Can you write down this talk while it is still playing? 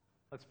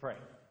Let's pray.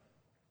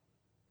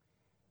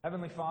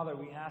 Heavenly Father,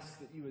 we ask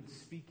that you would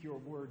speak your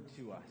word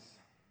to us,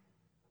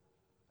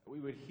 that we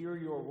would hear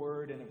your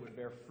word and it would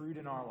bear fruit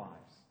in our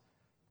lives,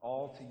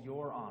 all to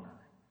your honor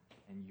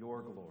and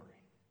your glory.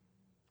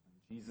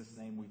 In Jesus'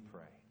 name we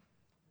pray.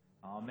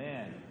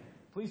 Amen.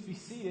 Please be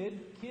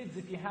seated. Kids,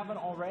 if you haven't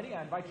already,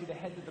 I invite you to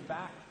head to the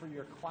back for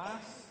your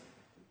class.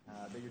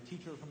 Your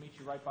teacher will meet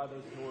you right by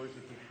those doors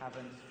if you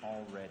haven't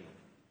already.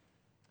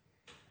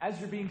 As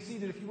you're being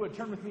seated, if you would,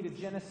 turn with me to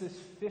Genesis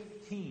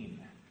 15,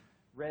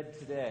 read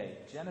today.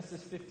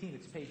 Genesis 15,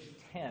 it's page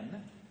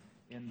 10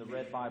 in the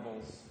red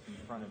Bibles in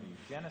front of you.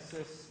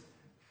 Genesis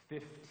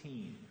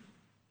 15.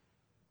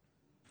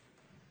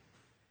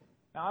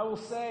 Now, I will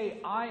say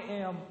I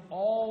am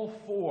all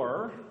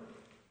for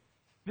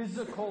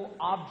physical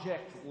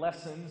object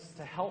lessons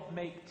to help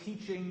make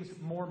teachings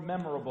more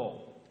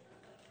memorable.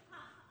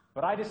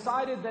 But I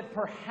decided that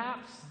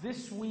perhaps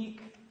this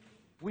week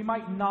we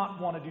might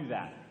not want to do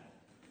that.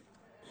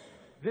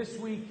 This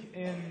week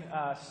in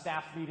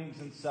staff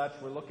meetings and such,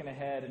 we're looking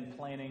ahead and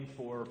planning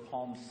for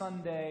Palm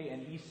Sunday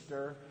and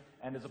Easter.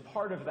 And as a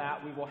part of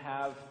that, we will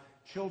have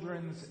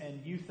children's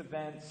and youth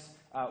events,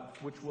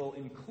 which will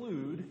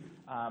include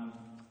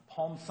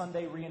Palm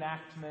Sunday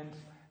reenactment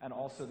and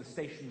also the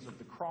Stations of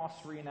the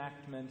Cross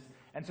reenactment.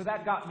 And so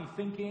that got me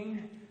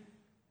thinking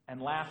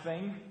and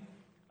laughing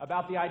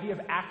about the idea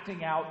of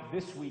acting out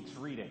this week's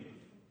reading.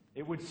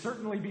 It would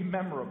certainly be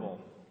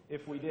memorable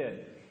if we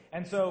did.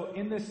 And so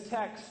in this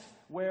text,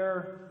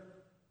 where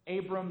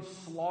Abram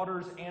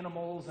slaughters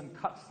animals and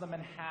cuts them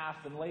in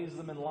half and lays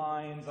them in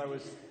lines, I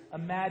was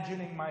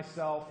imagining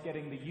myself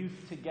getting the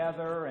youth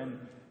together and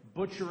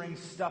butchering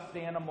stuffed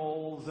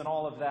animals and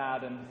all of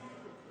that. And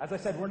as I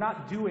said, we're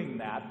not doing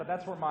that, but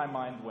that's where my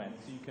mind went,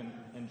 so you can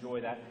enjoy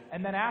that.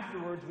 And then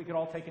afterwards, we could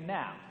all take a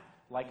nap,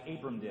 like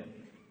Abram did.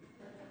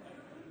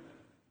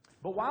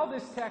 But while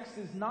this text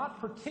is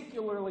not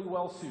particularly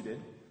well suited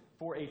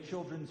for a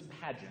children's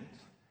pageant,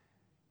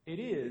 it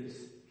is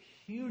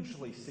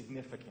hugely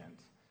significant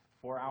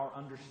for our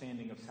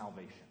understanding of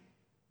salvation.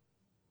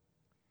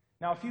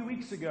 Now, a few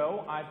weeks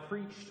ago, I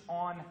preached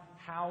on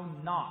how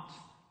not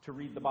to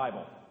read the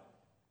Bible.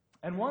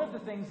 And one of the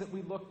things that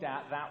we looked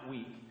at that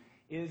week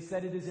is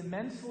that it is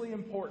immensely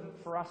important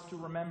for us to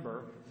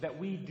remember that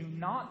we do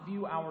not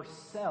view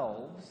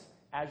ourselves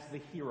as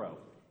the hero.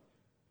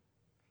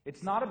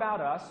 It's not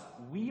about us.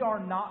 We are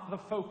not the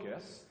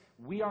focus.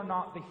 We are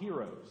not the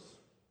heroes.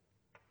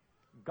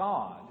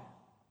 God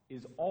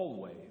is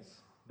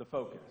always the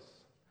focus.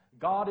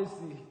 God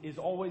is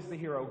always the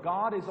hero.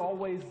 God is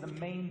always the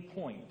main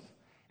point.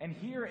 And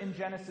here in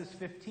Genesis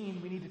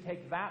 15, we need to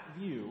take that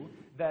view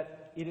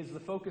that it is the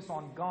focus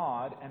on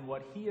God and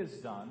what he has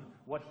done,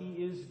 what he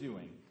is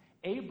doing.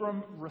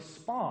 Abram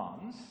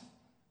responds,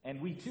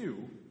 and we too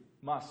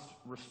must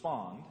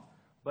respond,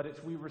 but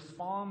it's we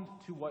respond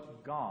to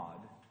what God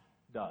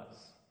does.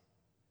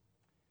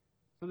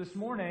 So this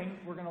morning,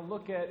 we're going to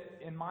look at,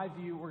 in my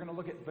view, we're going to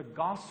look at the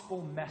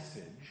gospel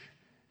message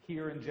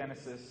here in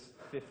Genesis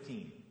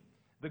 15.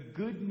 The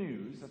good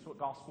news, that's what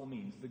gospel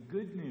means, the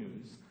good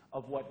news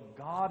of what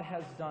God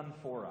has done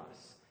for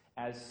us,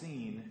 as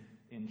seen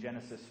in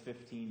Genesis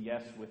 15,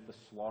 yes, with the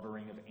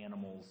slaughtering of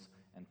animals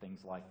and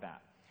things like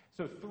that.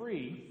 So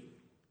 3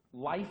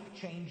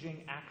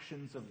 life-changing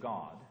actions of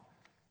God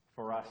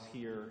for us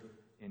here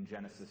in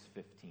Genesis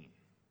 15.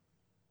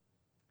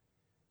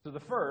 So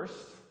the first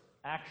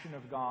action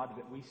of God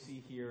that we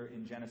see here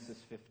in Genesis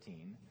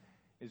 15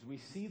 is we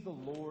see the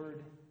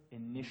Lord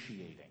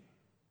initiating.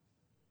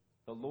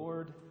 The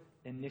Lord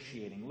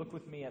initiating. Look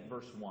with me at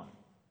verse 1.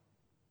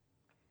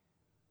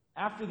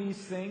 After these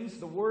things,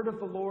 the word of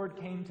the Lord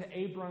came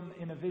to Abram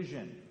in a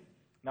vision.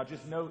 Now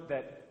just note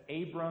that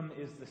Abram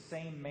is the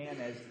same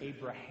man as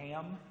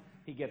Abraham.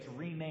 He gets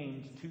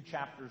renamed 2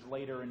 chapters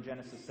later in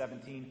Genesis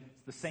 17.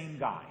 It's the same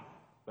guy,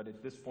 but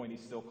at this point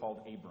he's still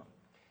called Abram.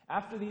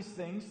 After these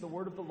things, the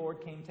word of the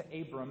Lord came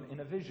to Abram in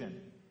a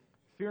vision.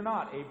 Fear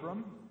not,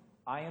 Abram,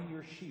 I am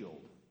your shield.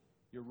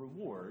 Your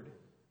reward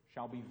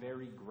shall be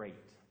very great.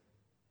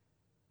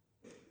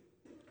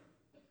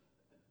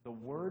 The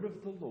word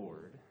of the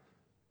Lord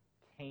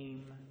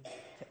came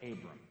to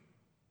Abram.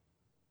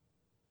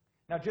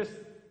 Now just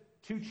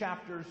 3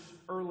 chapters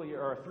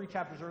earlier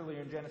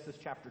in Genesis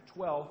chapter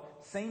 12,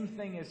 same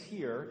thing as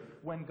here.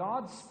 When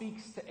God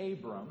speaks to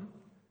Abram,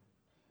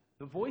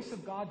 the voice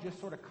of God just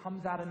sort of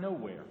comes out of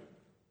nowhere.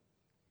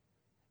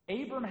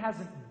 Abram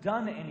hasn't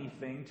done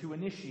anything to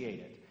initiate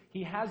it.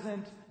 He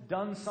hasn't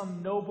done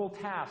some noble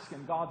task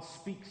and God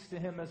speaks to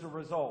him as a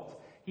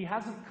result. He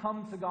hasn't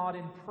come to God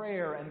in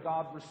prayer and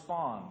God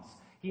responds.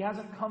 He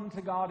hasn't come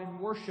to God in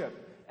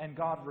worship and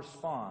God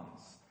responds.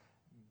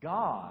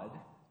 God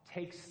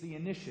takes the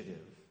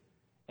initiative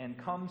and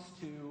comes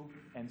to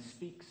and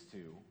speaks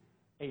to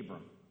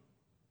Abram.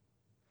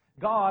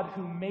 God,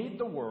 who made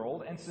the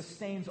world and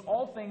sustains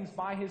all things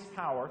by his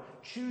power,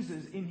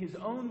 chooses in his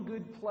own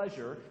good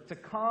pleasure to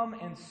come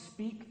and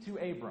speak to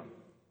Abram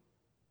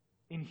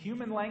in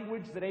human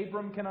language that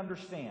Abram can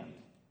understand.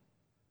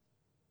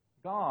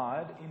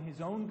 God, in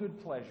his own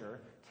good pleasure,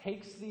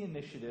 takes the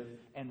initiative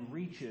and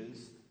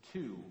reaches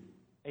to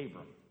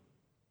Abram.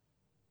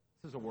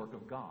 This is a work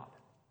of God.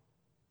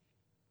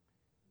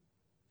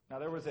 Now,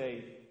 there was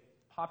a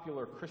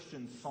popular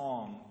Christian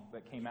song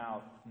that came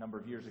out a number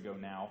of years ago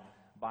now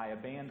by a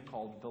band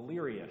called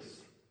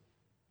Delirious.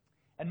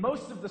 And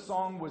most of the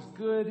song was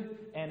good,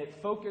 and it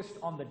focused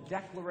on the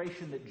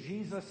declaration that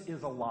Jesus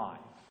is alive.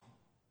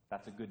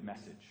 That's a good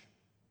message.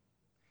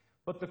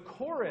 But the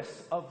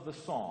chorus of the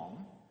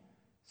song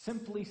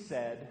simply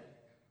said,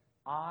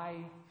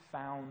 "I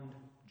found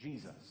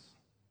Jesus."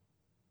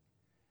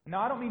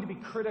 Now, I don't mean to be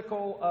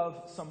critical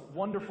of some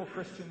wonderful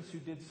Christians who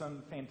did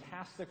some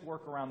fantastic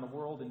work around the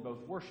world in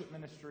both worship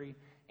ministry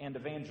and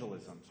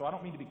evangelism. So I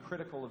don't mean to be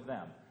critical of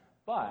them.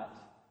 But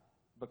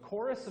the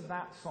chorus of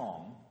that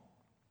song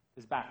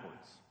is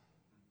backwards.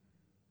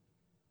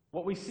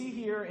 What we see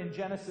here in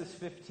Genesis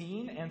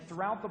 15 and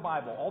throughout the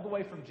Bible, all the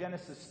way from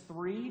Genesis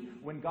 3,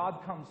 when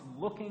God comes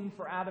looking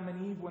for Adam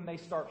and Eve when they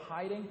start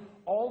hiding,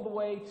 all the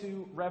way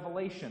to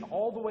Revelation,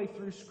 all the way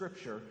through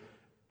Scripture,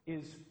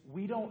 is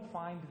we don't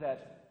find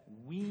that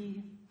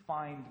we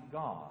find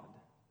God,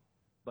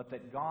 but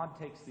that God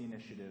takes the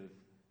initiative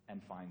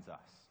and finds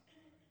us.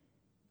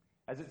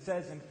 As it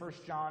says in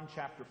 1 John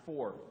chapter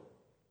 4,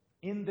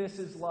 "In this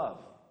is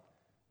love,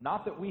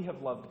 not that we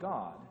have loved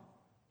God,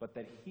 but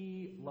that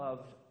he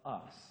loved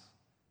us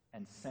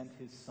and sent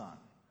his Son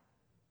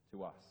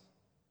to us."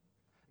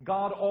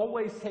 God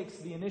always takes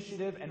the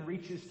initiative and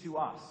reaches to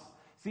us.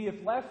 See,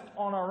 if left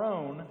on our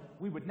own,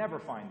 we would never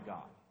find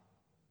God.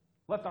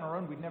 Left on our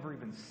own, we'd never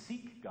even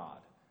seek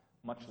God,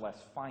 much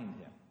less find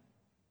him.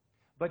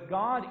 But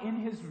God, in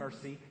his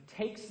mercy,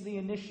 takes the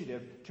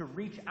initiative to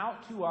reach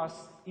out to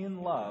us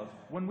in love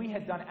when we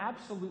had done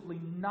absolutely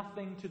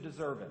nothing to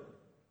deserve it.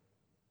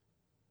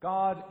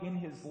 God, in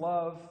his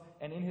love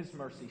and in his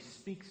mercy,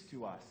 speaks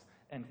to us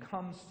and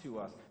comes to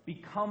us,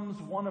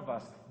 becomes one of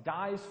us,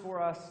 dies for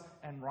us,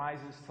 and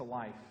rises to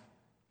life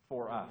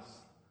for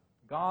us.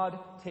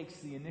 God takes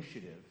the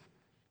initiative,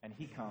 and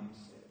he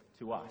comes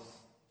to us.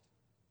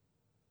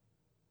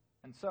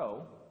 And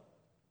so,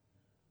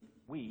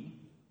 we,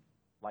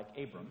 like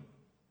Abram,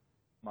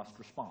 must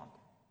respond.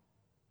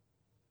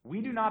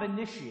 We do not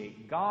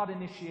initiate, God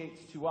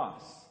initiates to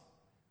us,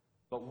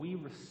 but we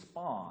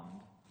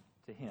respond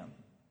to him.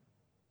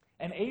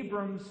 And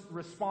Abram's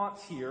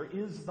response here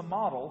is the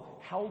model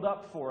held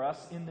up for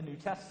us in the New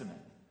Testament.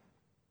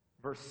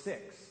 Verse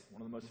 6,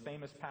 one of the most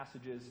famous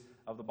passages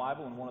of the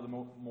Bible and one of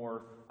the more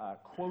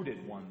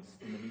quoted ones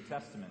in the New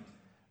Testament.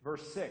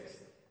 Verse 6,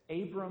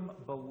 "Abram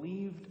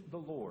believed the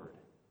Lord,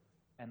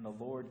 and the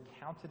Lord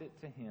counted it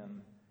to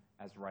him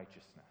as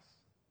righteousness."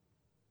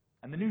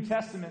 And the New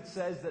Testament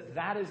says that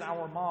that is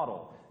our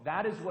model.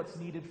 That is what's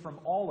needed from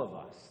all of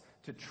us,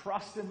 to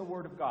trust in the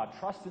Word of God,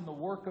 trust in the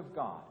work of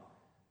God,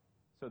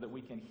 so that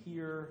we can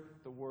hear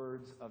the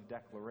words of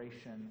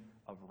declaration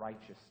of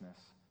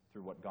righteousness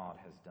through what God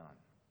has done.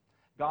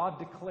 God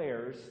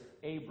declares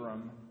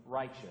Abram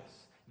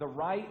righteous. The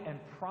right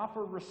and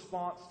proper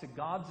response to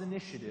God's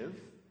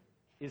initiative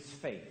is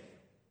faith,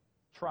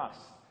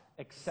 trust,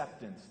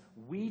 acceptance.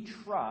 We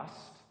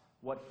trust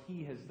what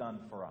he has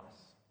done for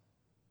us.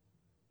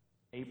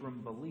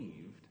 Abram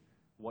believed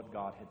what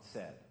God had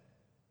said,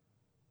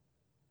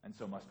 and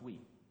so must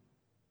we.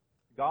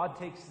 God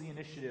takes the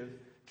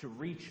initiative to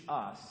reach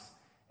us,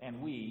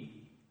 and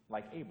we,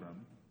 like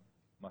Abram,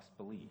 must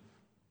believe.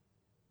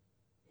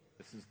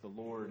 This is the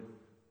Lord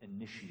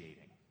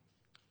initiating.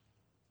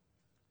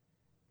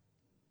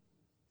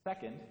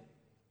 Second,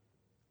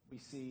 we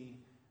see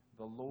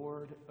the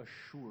Lord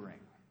assuring.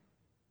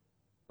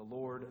 The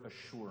Lord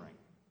assuring.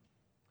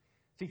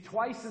 See,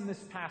 twice in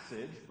this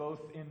passage,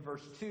 both in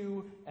verse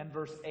 2 and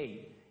verse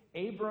 8,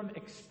 Abram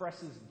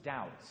expresses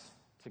doubts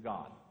to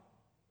God.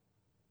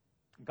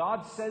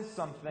 God says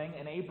something,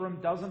 and Abram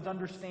doesn't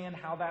understand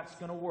how that's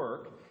going to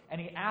work,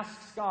 and he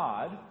asks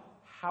God,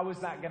 how is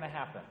that going to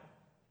happen?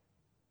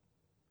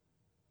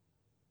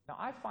 Now,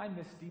 I find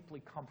this deeply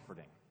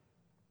comforting,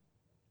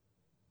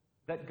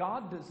 that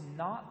God does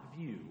not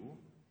view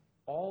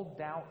all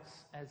doubts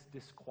as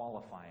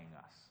disqualifying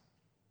us.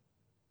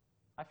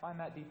 I find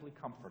that deeply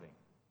comforting.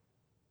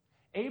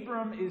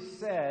 Abram is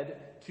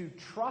said to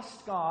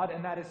trust God,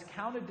 and that is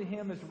counted to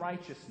him as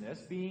righteousness,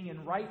 being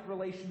in right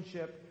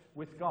relationship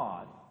with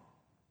God.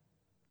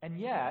 And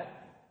yet,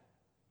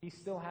 he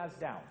still has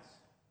doubts.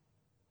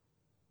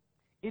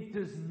 It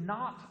does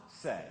not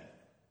say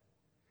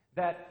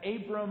that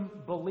Abram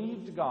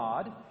believed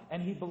God,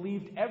 and he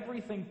believed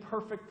everything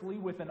perfectly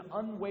with an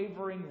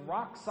unwavering,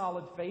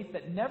 rock-solid faith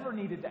that never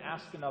needed to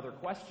ask another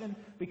question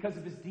because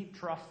of his deep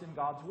trust in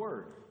God's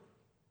word.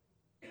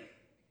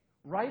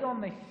 Right on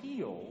the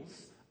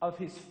heels of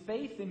his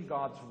faith in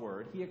God's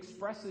word, he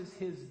expresses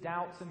his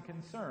doubts and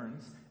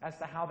concerns as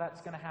to how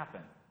that's going to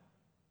happen.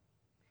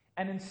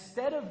 And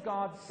instead of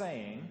God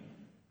saying,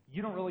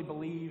 "You don't really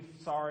believe,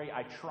 sorry,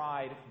 I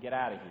tried, get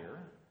out of here,"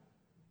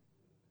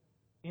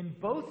 in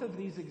both of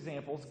these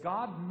examples,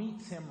 God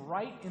meets him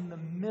right in the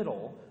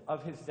middle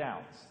of his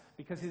doubts,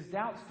 because his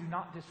doubts do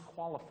not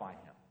disqualify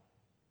him.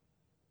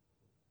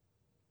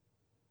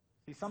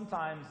 See,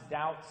 sometimes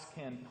doubts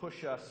can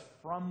push us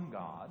from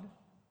God,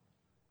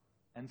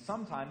 and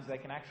sometimes they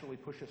can actually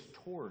push us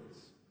towards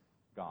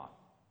God.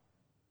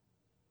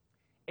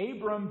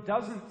 Abram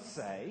doesn't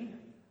say,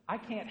 I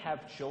can't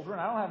have children.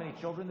 I don't have any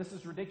children. This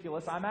is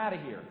ridiculous. I'm out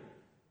of here.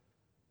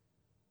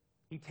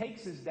 He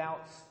takes his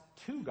doubts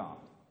to God,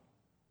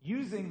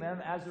 using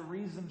them as a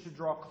reason to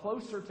draw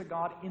closer to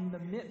God in the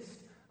midst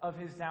of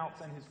his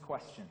doubts and his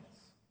questions.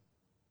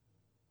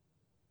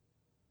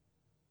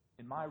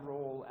 In my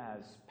role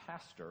as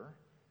pastor,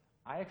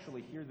 I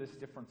actually hear this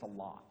difference a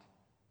lot.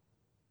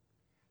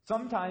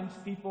 Sometimes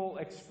people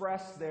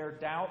express their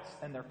doubts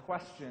and their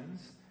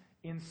questions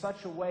in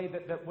such a way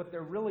that what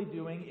they're really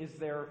doing is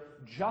they're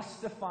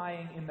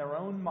justifying in their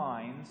own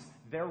minds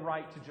their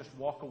right to just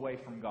walk away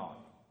from God.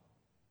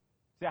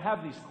 See, I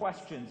have these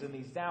questions and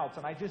these doubts,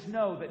 and I just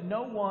know that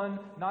no one,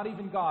 not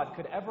even God,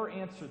 could ever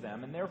answer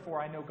them, and therefore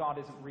I know God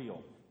isn't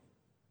real.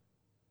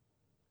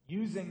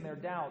 Using their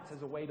doubts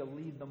as a way to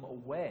lead them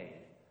away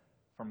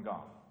from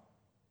God.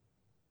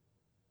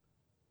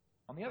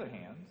 On the other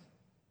hand,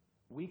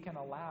 we can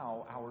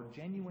allow our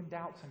genuine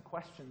doubts and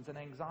questions and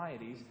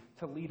anxieties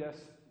to lead us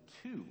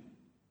to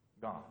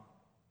God.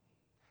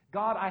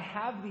 God, I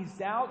have these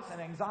doubts and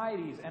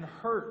anxieties and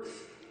hurts,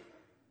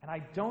 and I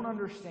don't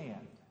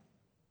understand,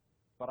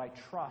 but I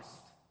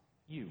trust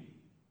you.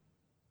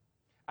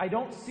 I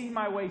don't see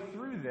my way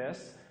through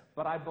this,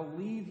 but I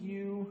believe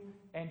you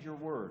and your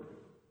word.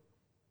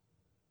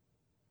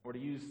 Or to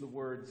use the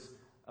words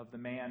of the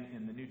man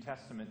in the New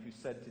Testament who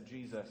said to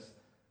Jesus,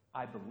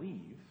 I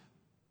believe,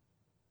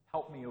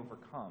 help me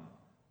overcome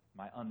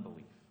my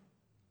unbelief.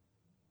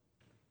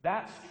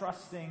 That's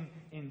trusting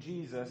in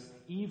Jesus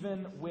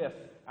even with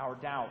our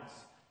doubts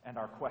and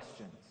our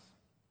questions.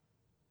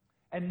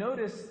 And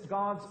notice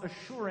God's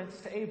assurance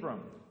to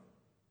Abram.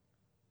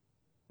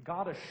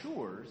 God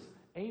assures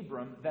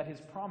Abram that his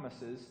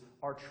promises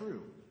are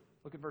true.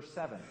 Look at verse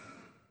 7.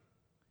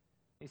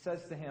 He says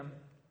to him,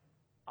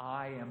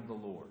 I am the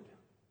Lord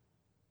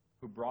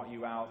who brought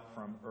you out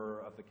from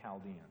Ur of the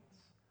Chaldeans.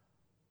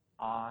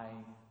 I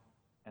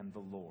am the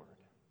Lord.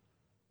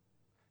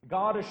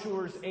 God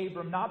assures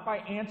Abram not by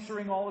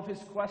answering all of his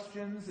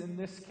questions in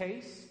this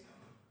case,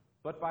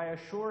 but by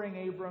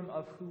assuring Abram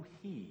of who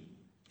he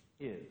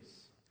is.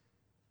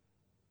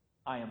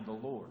 I am the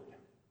Lord.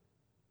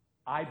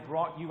 I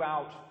brought you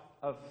out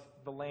of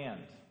the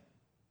land.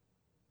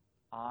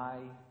 I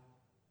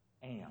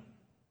am.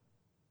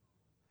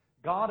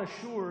 God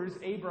assures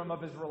Abram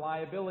of his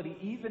reliability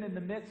even in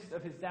the midst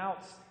of his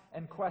doubts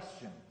and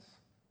questions.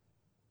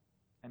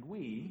 And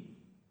we,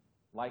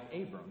 like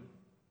Abram,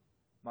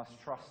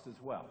 must trust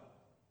as well.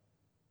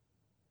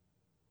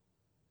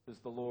 This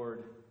is the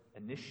Lord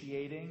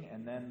initiating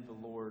and then the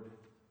Lord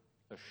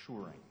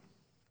assuring.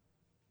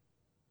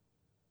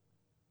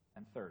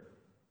 And third,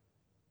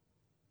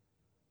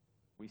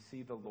 we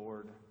see the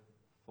Lord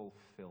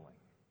fulfilling.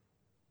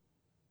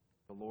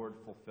 The Lord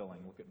fulfilling.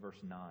 Look at verse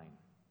 9.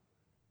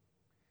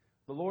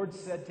 The Lord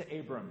said to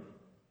Abram,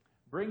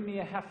 bring me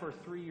a heifer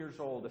 3 years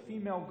old, a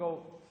female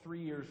goat 3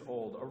 years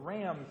old, a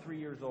ram 3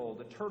 years old,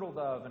 a turtle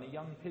dove, and a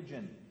young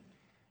pigeon.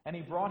 And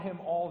he brought him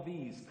all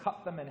these,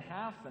 cut them in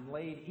half, and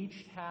laid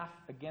each half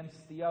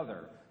against the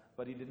other.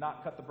 But he did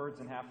not cut the birds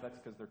in half, that's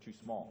because they're too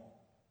small.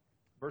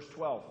 Verse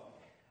 12.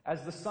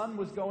 As the sun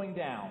was going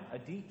down, a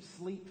deep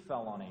sleep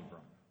fell on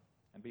Abram.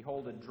 And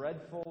behold, a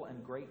dreadful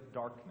and great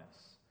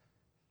darkness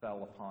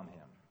fell upon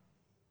him.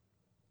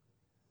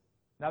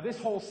 Now, this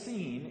whole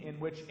scene in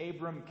which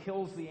Abram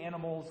kills the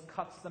animals,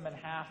 cuts them in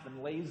half,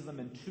 and lays them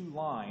in two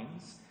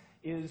lines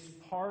is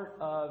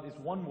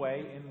one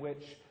way in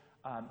which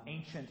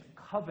ancient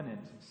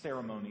covenant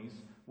ceremonies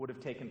would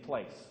have taken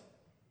place.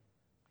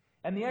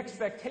 And the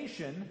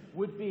expectation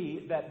would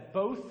be that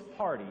both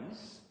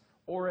parties,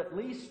 or at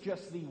least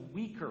just the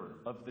weaker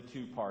of the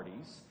two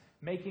parties,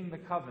 making the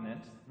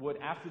covenant would,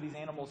 after these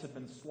animals had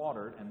been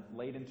slaughtered and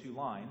laid in two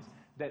lines,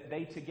 that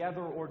they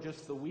together, or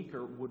just the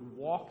weaker, would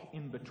walk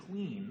in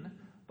between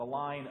the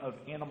line of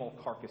animal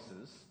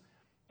carcasses.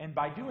 And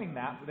by doing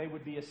that, they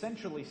would be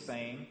essentially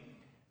saying,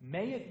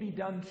 may it be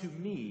done to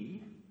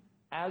me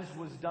as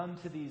was done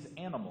to these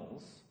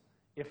animals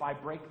if I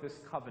break this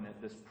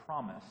covenant, this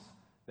promise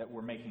that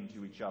we're making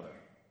to each other.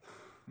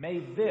 May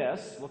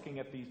this, looking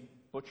at these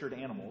butchered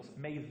animals,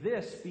 may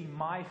this be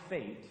my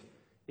fate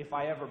if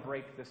I ever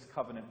break this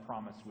covenant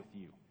promise with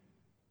you.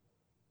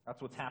 That's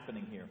what's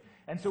happening here.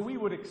 And so we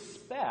would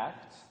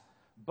expect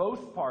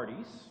both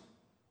parties,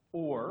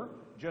 or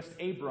just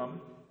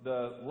Abram,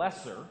 the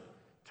lesser,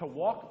 to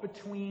walk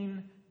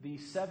between the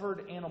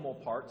severed animal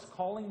parts,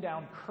 calling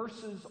down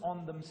curses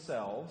on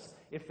themselves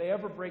if they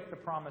ever break the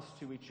promise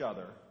to each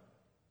other.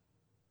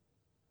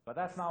 But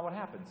that's not what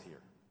happens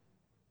here.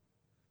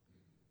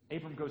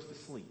 Abram goes to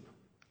sleep.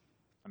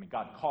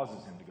 God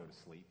causes him to go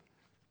to sleep.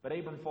 But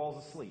Abram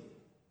falls asleep.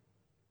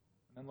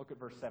 And then look at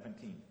verse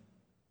 17.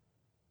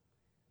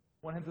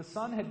 When the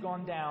sun had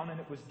gone down and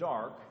it was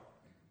dark,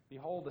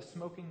 behold, a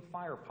smoking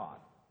firepot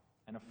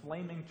and a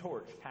flaming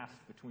torch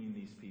passed between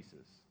these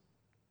pieces.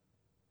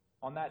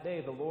 On that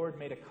day, the Lord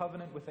made a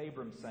covenant with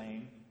Abram,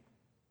 saying,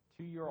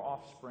 to your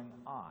offspring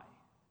I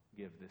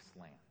give this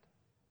land.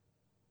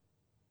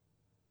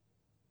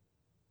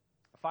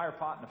 A fire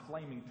pot and a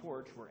flaming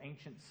torch were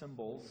ancient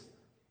symbols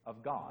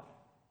of God.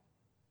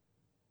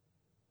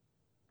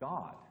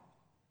 God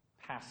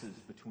passes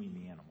between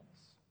the animals.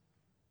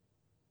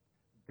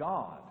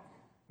 God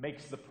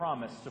makes the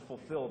promise to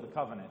fulfill the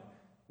covenant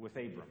with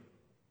Abram.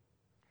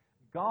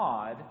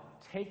 God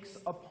takes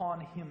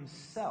upon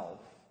himself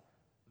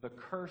the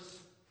curse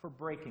for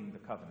breaking the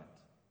covenant.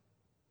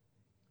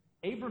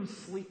 Abram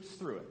sleeps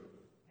through it.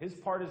 His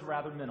part is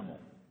rather minimal.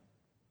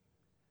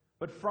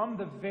 But from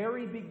the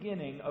very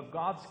beginning of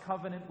God's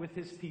covenant with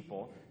his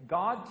people,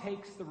 God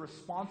takes the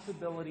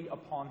responsibility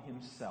upon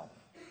himself.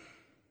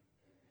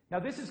 Now,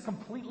 this is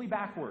completely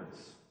backwards.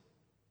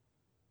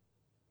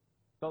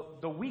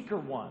 The weaker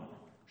one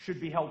should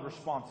be held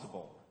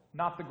responsible,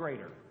 not the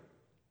greater.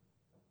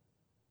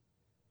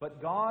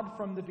 But God,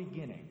 from the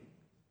beginning,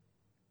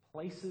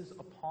 places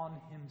upon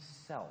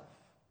himself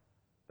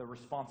the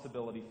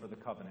responsibility for the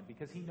covenant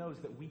because he knows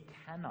that we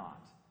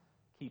cannot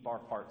keep our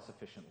part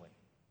sufficiently.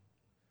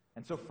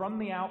 And so from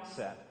the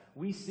outset,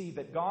 we see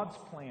that God's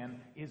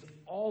plan is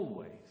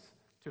always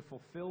to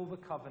fulfill the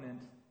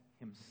covenant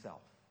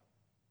himself.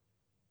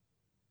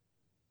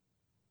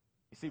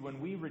 You see,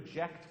 when we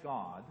reject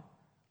God,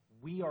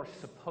 we are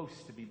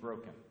supposed to be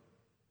broken.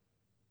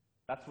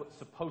 That's what's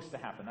supposed to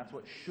happen. That's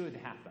what should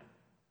happen.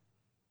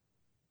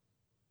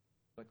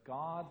 But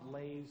God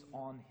lays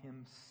on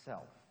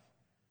himself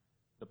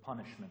the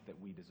punishment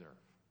that we deserve.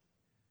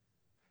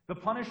 The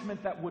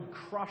punishment that would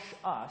crush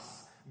us,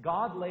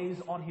 God lays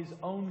on his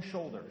own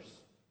shoulders.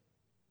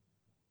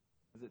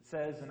 As it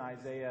says in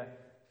Isaiah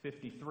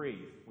 53,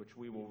 which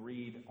we will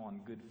read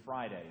on Good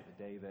Friday,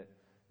 the day that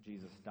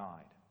Jesus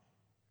died.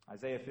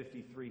 Isaiah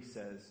 53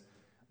 says,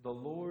 the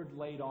Lord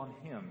laid on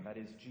him, that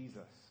is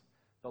Jesus,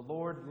 the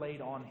Lord laid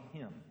on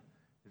him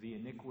the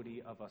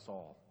iniquity of us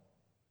all.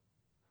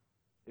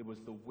 It was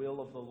the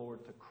will of the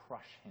Lord to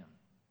crush him,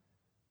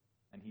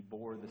 and he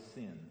bore the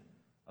sin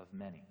of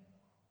many.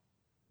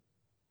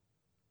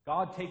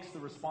 God takes the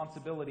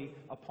responsibility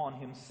upon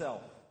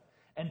himself.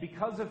 And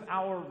because of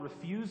our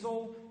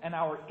refusal and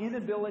our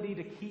inability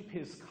to keep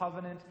his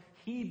covenant,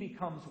 he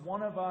becomes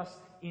one of us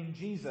in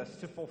Jesus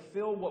to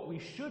fulfill what we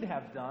should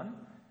have done,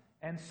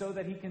 and so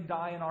that he can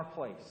die in our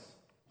place,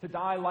 to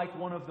die like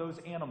one of those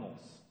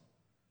animals,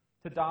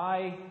 to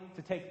die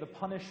to take the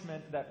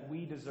punishment that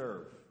we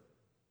deserve,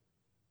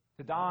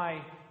 to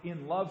die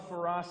in love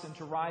for us and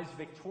to rise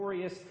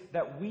victorious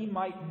that we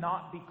might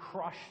not be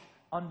crushed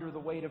under the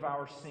weight of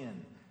our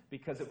sin,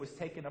 because it was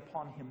taken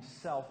upon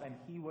himself and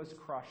he was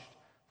crushed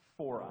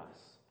for us.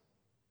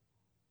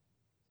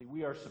 See,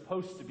 we are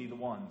supposed to be the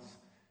ones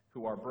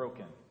who are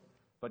broken,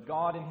 but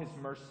God in his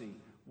mercy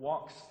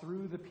walks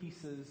through the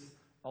pieces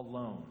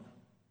alone,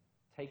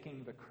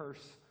 taking the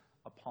curse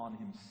upon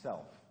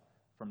himself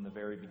from the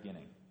very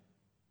beginning.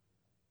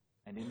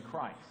 And in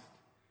Christ,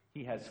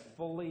 he has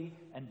fully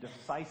and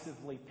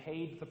decisively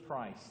paid the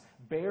price,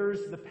 bears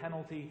the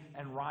penalty,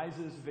 and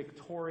rises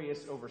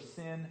victorious over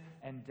sin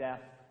and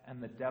death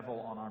and the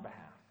devil on our behalf.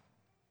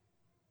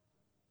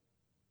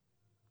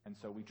 And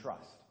so we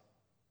trust.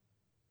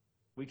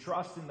 We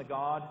trust in the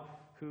God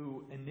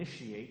who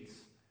initiates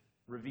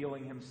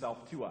revealing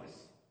himself to us.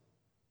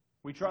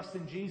 We trust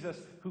in Jesus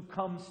who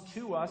comes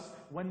to us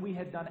when we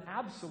had done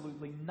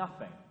absolutely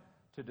nothing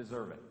to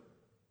deserve it.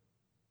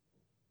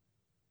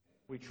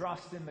 We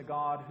trust in the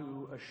God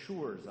who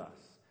assures us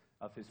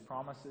of his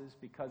promises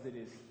because it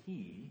is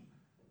he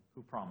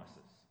who promises.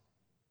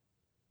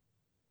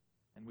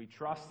 And we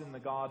trust in the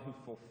God who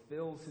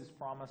fulfills his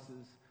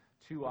promises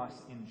to us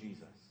in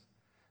Jesus.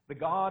 The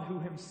God who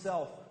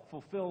himself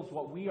fulfills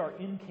what we are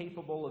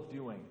incapable of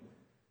doing.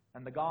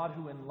 And the God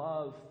who in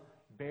love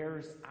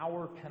bears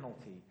our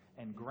penalty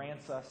and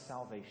grants us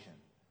salvation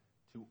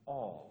to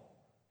all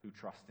who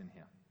trust in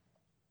him.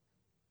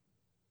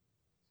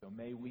 So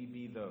may we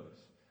be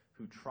those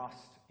who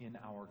trust in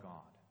our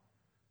God,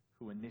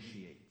 who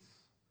initiates,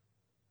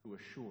 who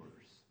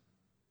assures,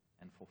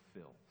 and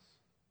fulfills.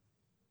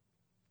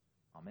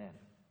 Amen.